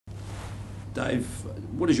Dave,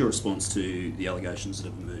 what is your response to the allegations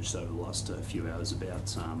that have emerged over the last few hours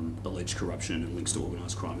about alleged corruption and links to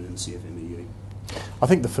organised crime within the CFMEU? I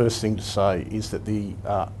think the first thing to say is that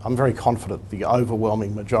I'm very confident the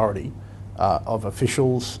overwhelming majority of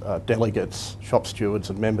officials, delegates, shop stewards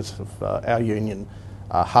and members of our union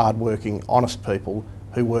are hard-working, honest people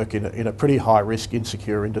who work in a pretty high-risk,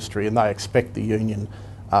 insecure industry, and they expect the union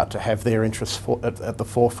to have their interests at the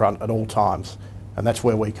forefront at all times. And that's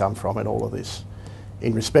where we come from in all of this.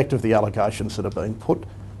 In respect of the allegations that have been put,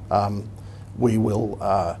 we will,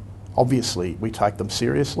 obviously, we take them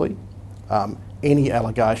seriously. Any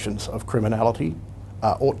allegations of criminality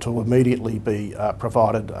ought to immediately be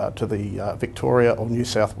provided to the Victoria or New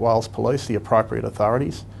South Wales Police, the appropriate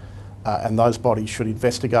authorities, and those bodies should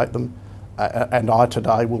investigate them. And I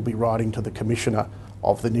today will be writing to the Commissioner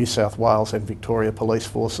of the New South Wales and Victoria Police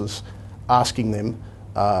Forces asking them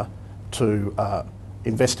to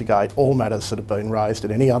investigate all matters that have been raised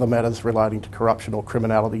and any other matters relating to corruption or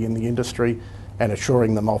criminality in the industry, and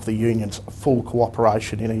assuring them of the union's full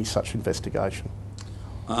cooperation in any such investigation.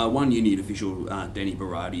 One union official, Danny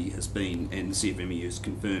Berardi, has been, and the CFMEU has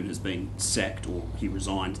confirmed, has been sacked, or he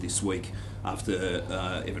resigned this week after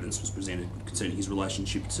evidence was presented concerning his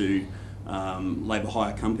relationship to labour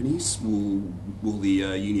hire companies. Will the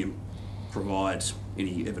union provide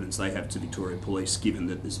any evidence they have to Victoria Police, given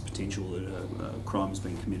that there's a potential that a crime has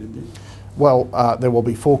been committed there? Well, there will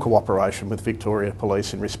be full cooperation with Victoria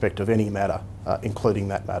Police in respect of any matter, including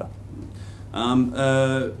that matter.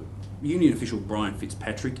 Union official Brian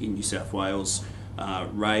Fitzpatrick in New South Wales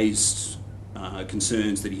raised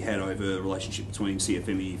concerns that he had over the relationship between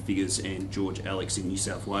CFMEU figures and George Alex in New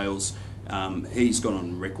South Wales. He's gone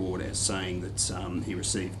on record as saying that he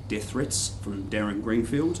received death threats from Darren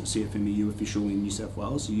Greenfield, a CFMEU official in New South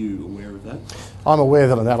Wales. Are you aware of that? I'm aware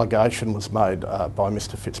that an allegation was made by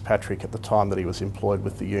Mr Fitzpatrick at the time that he was employed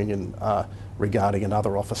with the union regarding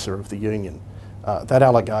another officer of the union. That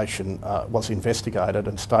allegation was investigated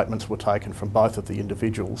and statements were taken from both of the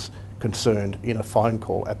individuals concerned in a phone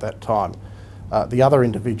call at that time. The other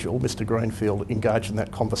individual, Mr Greenfield, engaged in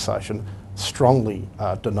that conversation, strongly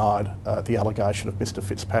denied the allegation of Mr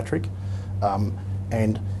Fitzpatrick,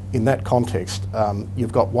 and in that context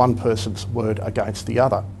you've got one person's word against the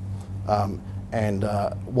other, and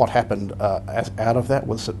what happened out of that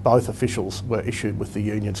was that both officials were issued with the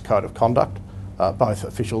union's code of conduct. Both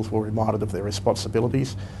officials were reminded of their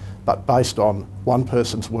responsibilities, but based on one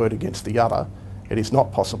person's word against the other, it is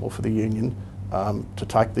not possible for the union to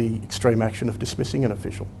take the extreme action of dismissing an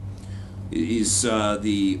official. Is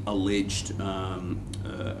the alleged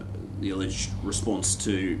response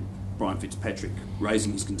to Brian Fitzpatrick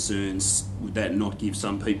raising his concerns, would that not give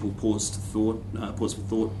some people pause for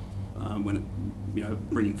thought when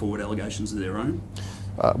bringing forward allegations of their own?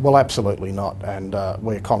 Well, absolutely not, and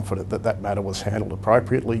we're confident that that matter was handled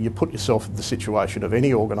appropriately. You put yourself in the situation of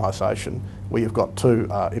any organisation where you've got two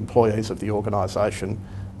employees of the organisation.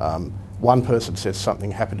 One person says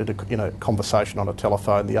something happened in a conversation on a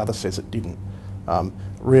telephone, the other says it didn't.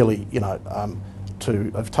 Really,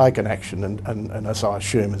 to have taken action and as I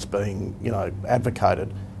assume is being,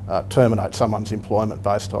 advocated, terminate someone's employment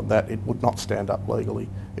based on that, it would not stand up legally.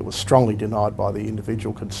 It was strongly denied by the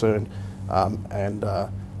individual concerned, and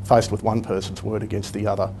faced with one person's word against the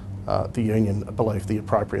other, the union believed the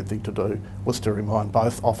appropriate thing to do was to remind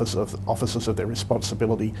both officers of their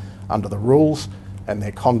responsibility under the rules and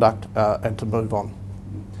their conduct, and to move on.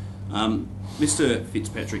 Mr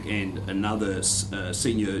Fitzpatrick and another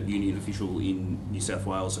senior union official in New South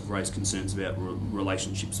Wales have raised concerns about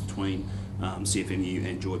relationships between CFMEU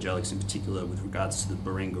and George Alex in particular with regards to the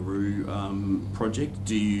Barangaroo project.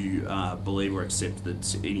 Do you believe or accept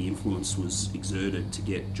that any influence was exerted to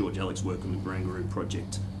get George Alex work on the Barangaroo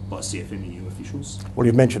project by CFMEU officials? Well,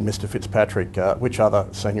 you've mentioned Mr Fitzpatrick. Which other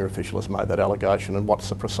senior official has made that allegation, and what's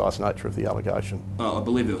the precise nature of the allegation? I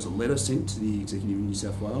believe there was a letter sent to the Executive in New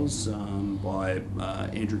South Wales by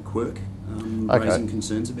Andrew Quirk raising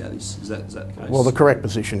concerns about this. Is that the case? Well, the correct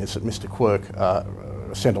position is that Mr Quirk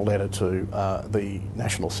sent a letter to the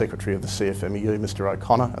National Secretary of the CFMEU, Mr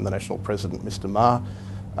O'Connor, and the National President, Mr Marr.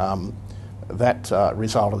 That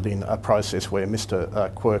resulted in a process where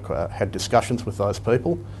Mr Quirk had discussions with those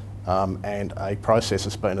people, and a process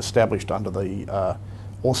has been established under the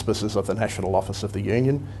auspices of the National Office of the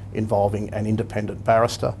Union involving an independent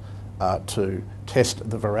barrister to test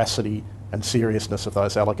the veracity and seriousness of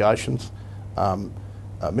those allegations.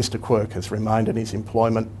 Mr Quirk has remained in his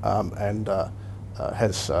employment and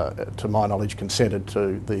has, to my knowledge, consented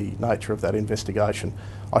to the nature of that investigation.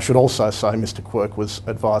 I should also say Mr Quirk was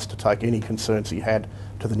advised to take any concerns he had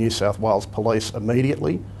to the New South Wales Police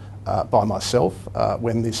immediately, by myself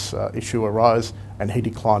when this issue arose, and he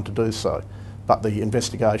declined to do so. But the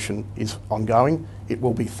investigation is ongoing. It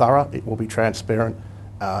will be thorough, it will be transparent,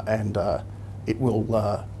 and it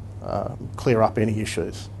will clear up any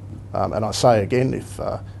issues. And I say again, if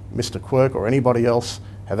Mr Quirk or anybody else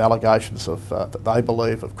have allegations of that they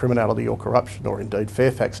believe of criminality or corruption, or indeed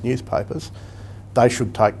Fairfax newspapers, they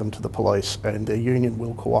should take them to the police, and their union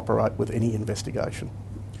will cooperate with any investigation.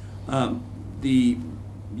 The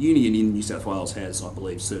union in New South Wales has, I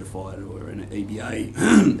believe, certified or an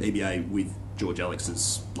EBA with George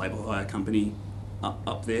Alex's labour hire company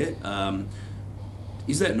up there.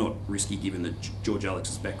 Is that not risky, given that George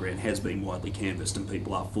Alex's background has been widely canvassed and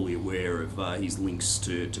people are fully aware of his links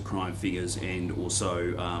to crime figures, and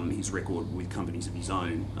also his record with companies of his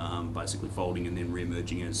own, basically folding and then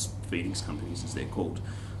re-emerging as feedings companies, as they're called?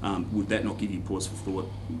 Would that not give you pause for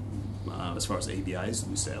thought as far as EBAs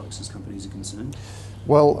and Mr Alex's companies are concerned?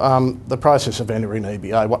 Well, the process of entering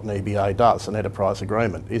EBA, what an EBA does, an enterprise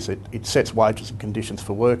agreement, is it sets wages and conditions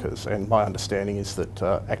for workers, and my understanding is that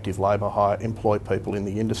active labour hire employ people in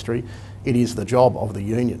the industry. It is the job of the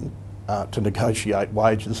union to negotiate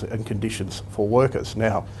wages and conditions for workers.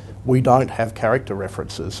 Now, we don't have character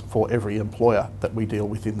references for every employer that we deal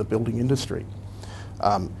with in the building industry.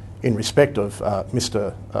 In respect of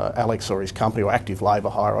Mr Alex or his company, or active labour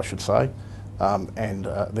hire I should say, and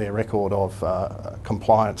their record of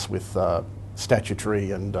compliance with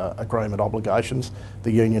statutory and agreement obligations,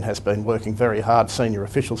 the union has been working very hard, senior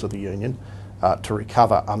officials of the union, to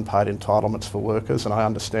recover unpaid entitlements for workers, and I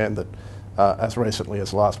understand that as recently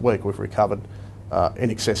as last week we've recovered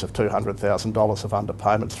in excess of $200,000 of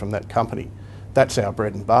underpayments from that company. That's our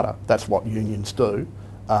bread and butter, that's what unions do,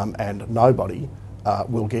 and nobody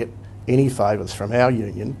will get any favours from our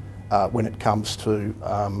union when it comes to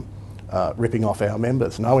ripping off our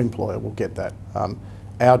members. No employer will get that.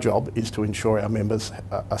 Our job is to ensure our members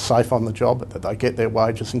are safe on the job, that they get their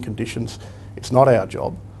wages and conditions. It's not our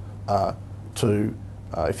job to,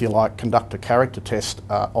 if you like, conduct a character test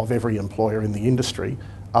of every employer in the industry.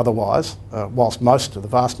 Otherwise, whilst the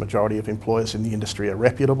vast majority of employers in the industry are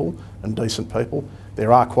reputable and decent people,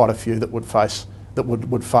 there are quite a few that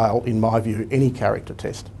would fail, in my view, any character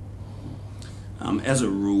test. As a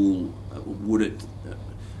rule, would it,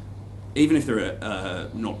 even if there are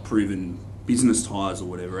not proven business ties or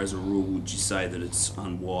whatever, as a rule, would you say that it's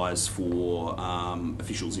unwise for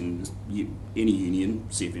officials in any union,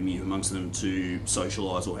 CFMEU amongst them, to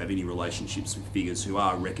socialise or have any relationships with figures who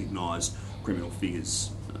are recognised criminal figures?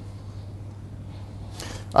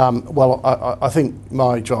 Well, I think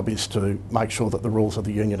my job is to make sure that the rules of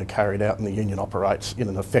the union are carried out and the union operates in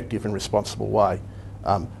an effective and responsible way.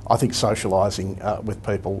 I think socialising with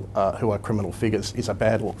people who are criminal figures is a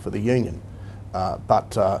bad look for the union.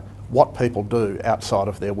 But what people do outside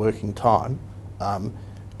of their working time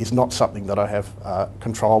is not something that I have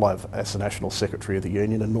control over as the National Secretary of the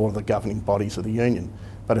union, and nor the governing bodies of the union.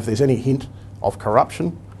 But if there's any hint of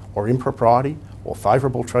corruption or impropriety or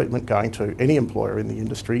favourable treatment going to any employer in the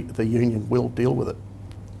industry, the union will deal with it.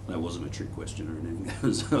 That wasn't a trick question or anything.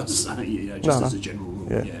 I was saying, just as a general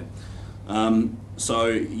rule. Yeah. So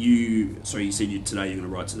you said today you're going to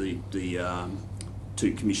write to the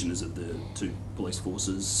two commissioners of the two police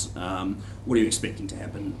forces. What are you expecting to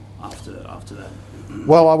happen after that?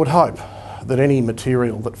 Well, I would hope that any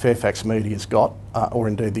material that Fairfax Media's got, or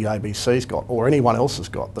indeed the ABC's got, or anyone else has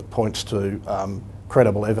got that points to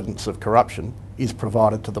credible evidence of corruption is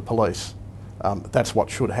provided to the police. That's what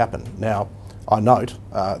should happen. Now, I note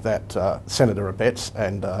that Senator Abetz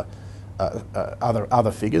and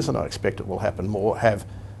other figures, and I expect it will happen more, have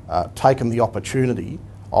taken the opportunity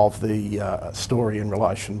of the story in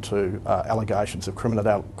relation to allegations of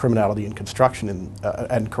criminality in construction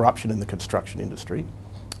and corruption in the construction industry.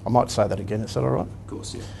 I might say that again, is that all right? Of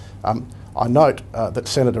course, yeah. I note that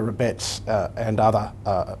Senator Abetz and other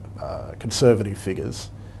Conservative figures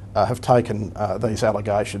have taken these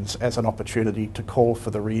allegations as an opportunity to call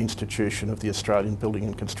for the reinstitution of the Australian Building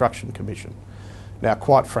and Construction Commission. Now,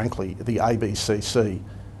 quite frankly, the ABCC,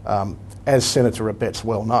 as Senator Abetz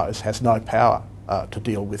well knows, has no power to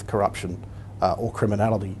deal with corruption or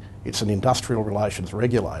criminality. It's an industrial relations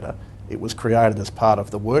regulator. It was created as part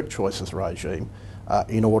of the work choices regime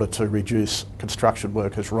in order to reduce construction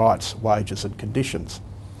workers' rights, wages and conditions.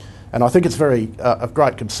 And I think it's of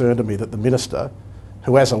great concern to me that the Minister,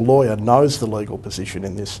 who as a lawyer knows the legal position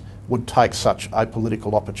in this, would take such a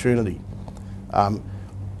political opportunity.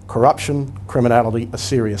 Corruption, criminality are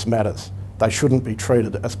serious matters. They shouldn't be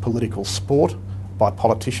treated as political sport by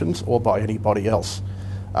politicians or by anybody else.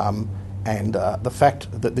 And the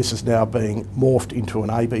fact that this is now being morphed into an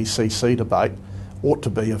ABCC debate, ought to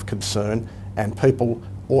be of concern, and people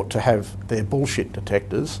ought to have their bullshit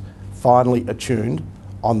detectors finally attuned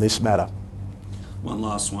on this matter. One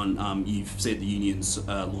last one. You've said the union's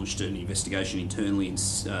launched an investigation internally in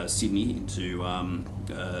Sydney into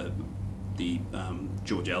the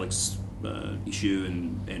George Alex issue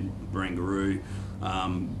and Barangaroo.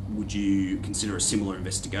 Would you consider a similar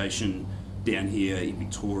investigation down here in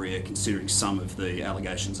Victoria, considering some of the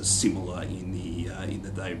allegations are similar in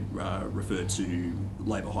that they refer to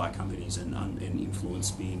labour hire companies and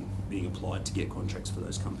influence being applied to get contracts for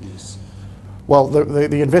those companies? Well,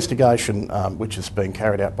 the investigation, which is being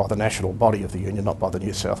carried out by the national body of the union, not by the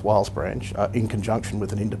New South Wales branch, in conjunction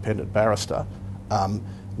with an independent barrister,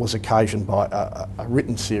 was occasioned by a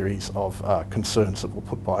written series of concerns that were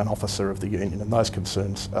put by an officer of the union, and those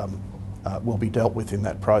concerns will be dealt with in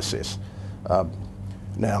that process.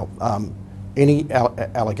 Now, any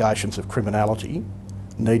allegations of criminality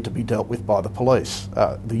need to be dealt with by the police.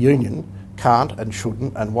 The union can't and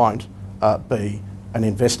shouldn't and won't be an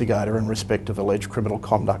investigator in respect of alleged criminal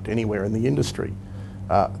conduct anywhere in the industry.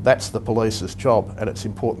 That's the police's job, and it's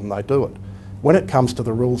important they do it. When it comes to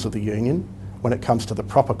the rules of the union, when it comes to the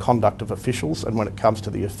proper conduct of officials, and when it comes to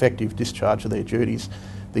the effective discharge of their duties,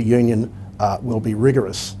 the union will be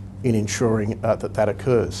rigorous in ensuring that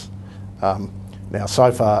occurs. Now,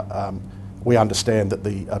 so far, we understand that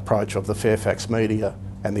the approach of the Fairfax media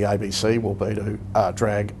and the ABC will be to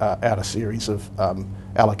drag out a series of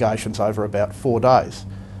allegations over about 4 days.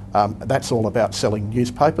 That's all about selling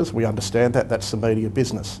newspapers. We understand that. That's the media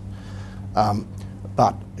business.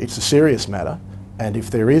 But it's a serious matter, and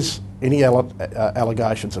if there is any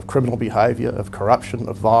allegations of criminal behaviour, of corruption,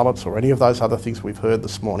 of violence, or any of those other things we've heard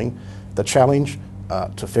this morning, the challenge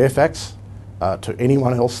to Fairfax, to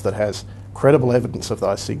anyone else that has credible evidence of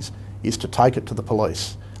those things, is to take it to the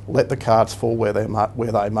police. Let the cards fall where they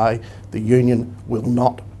may. The union will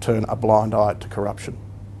not turn a blind eye to corruption.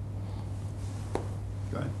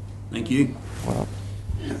 Great. Thank you. Well,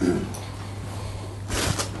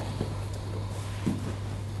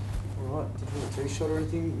 All right. Did you want a two-shot or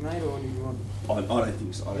anything, mate, or do you want? I don't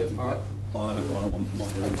think so. I don't think All right. I don't want my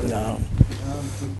no.